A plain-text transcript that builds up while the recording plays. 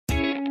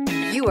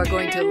You are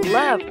going to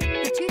love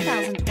the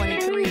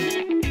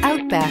 2023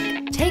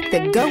 Outback. Take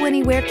the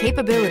go-anywhere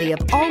capability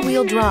of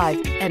all-wheel drive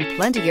and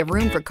plenty of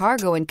room for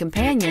cargo and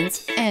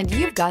companions, and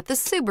you've got the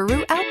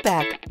Subaru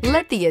Outback.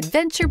 Let the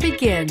adventure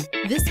begin.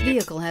 This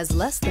vehicle has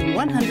less than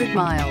 100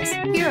 miles.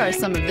 Here are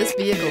some of this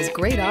vehicle's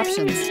great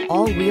options: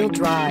 all-wheel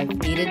drive,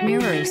 heated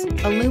mirrors,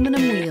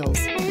 aluminum wheels,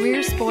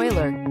 rear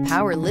spoiler,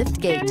 power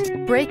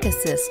liftgate, brake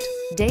assist,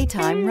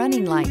 daytime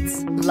running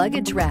lights,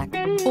 luggage rack,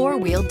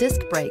 four-wheel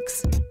disc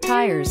brakes,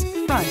 tires,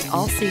 front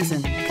all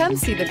season. Come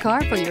see the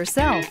car for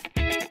yourself.